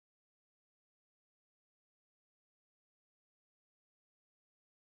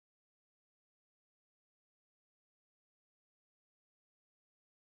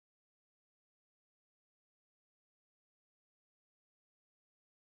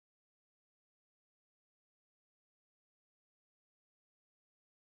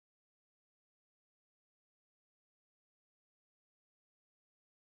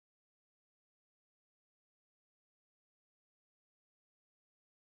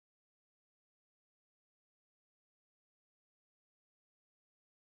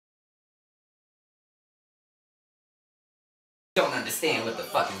don't understand what the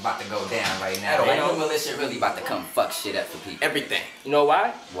fuck is about to go down right now. Ain't no militia really about to come fuck shit up for people. Everything. You know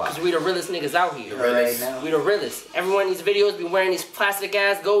why? Why? Because we the realest niggas out here. Right. We the realest. Everyone in these videos be wearing these plastic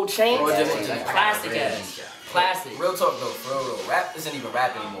ass gold chains. Plastic ass. Plastic. Real talk though, for real though. Rap isn't even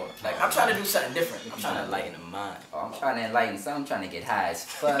rap anymore. Like, I'm trying to do something different. I'm trying to enlighten the mind. Oh, I'm trying to enlighten some. I'm trying to get high as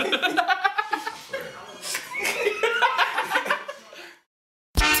fuck.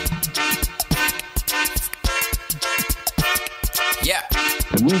 Yeah.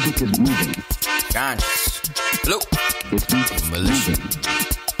 The music is moving. Conscious. Look. It's moving. Militia.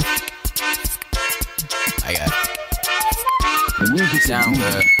 I got it. The music Sound is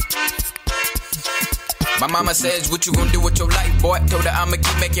moving. good. My mama says, what you gonna do with your life, boy? Told her I'ma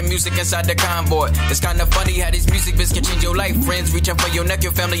keep making music inside the convoy. It's kinda funny how these music bits can change your life. Friends reaching for your neck,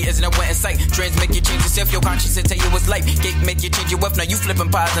 your family isn't nowhere in sight. Trends make you change yourself, your conscience and tell you what's life. Gate make you change your wealth, now you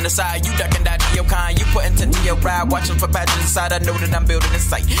flipping pies on the side. You ducking down to your kind, you putting to your pride. Watching for patches inside, I know that I'm building in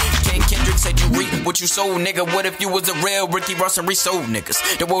sight. King Kendrick said you reap what you sold, nigga. What if you was a real Ricky Ross and resold niggas?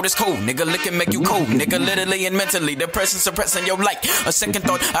 The world is cold, nigga. Lick and make you cold, nigga. Literally and mentally, depression suppressing your light. A second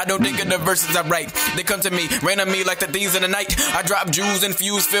thought, I don't think of the verses I write. They come to me, rain on me like the thieves in the night. I drop jewels and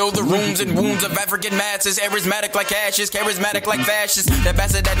fuse, fill the rooms and wounds of African masses. Charismatic like ashes, charismatic like fascists. That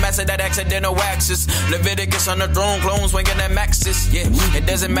bastard, that master, that accidental axis. Leviticus on the throne, clones swinging at maxis. Yeah, it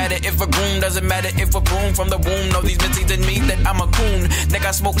doesn't matter if a groom, doesn't matter if a broom from the womb. Know these mentees in me that I'm a coon. Nigga,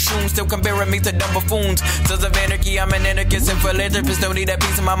 I smoke shrooms, still comparing me to dumb buffoons. Sons of anarchy, I'm an anarchist and philanthropist. Don't need that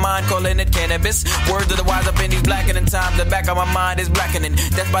piece of my mind, calling it cannabis. Words of the wise up in these blackening times. The back of my mind is blackening.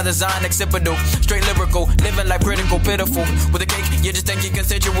 That's by design, accipital. Straight lyrical, living like critical, pitiful. With a cake, you just think you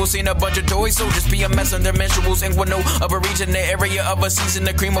consensual. Seen a bunch of toys, so just be a mess on their menstruals. Ain't no of a region, the area of a season,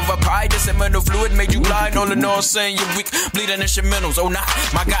 the cream of a pie. The seminal fluid made you blind. All in all, saying you're weak, bleeding instrumentals. Oh nah,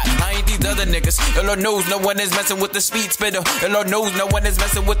 my God, I ain't these other niggas. Your Lord knows no one is messing with the speed spitter. Your Lord knows no one is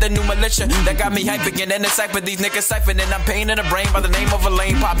messing with the new militia. That got me hype again and the cipher these niggas siphoning. I'm pain in the brain by the name of a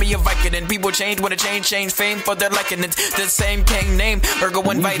lane. Pop me a Vicodin. People change when a change fame for their liking. It's the same king name, ergo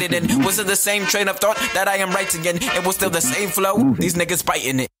invited in. Was it the same train of thought that I am right again? It was still the same flow. These niggas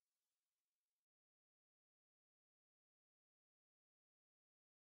biting it.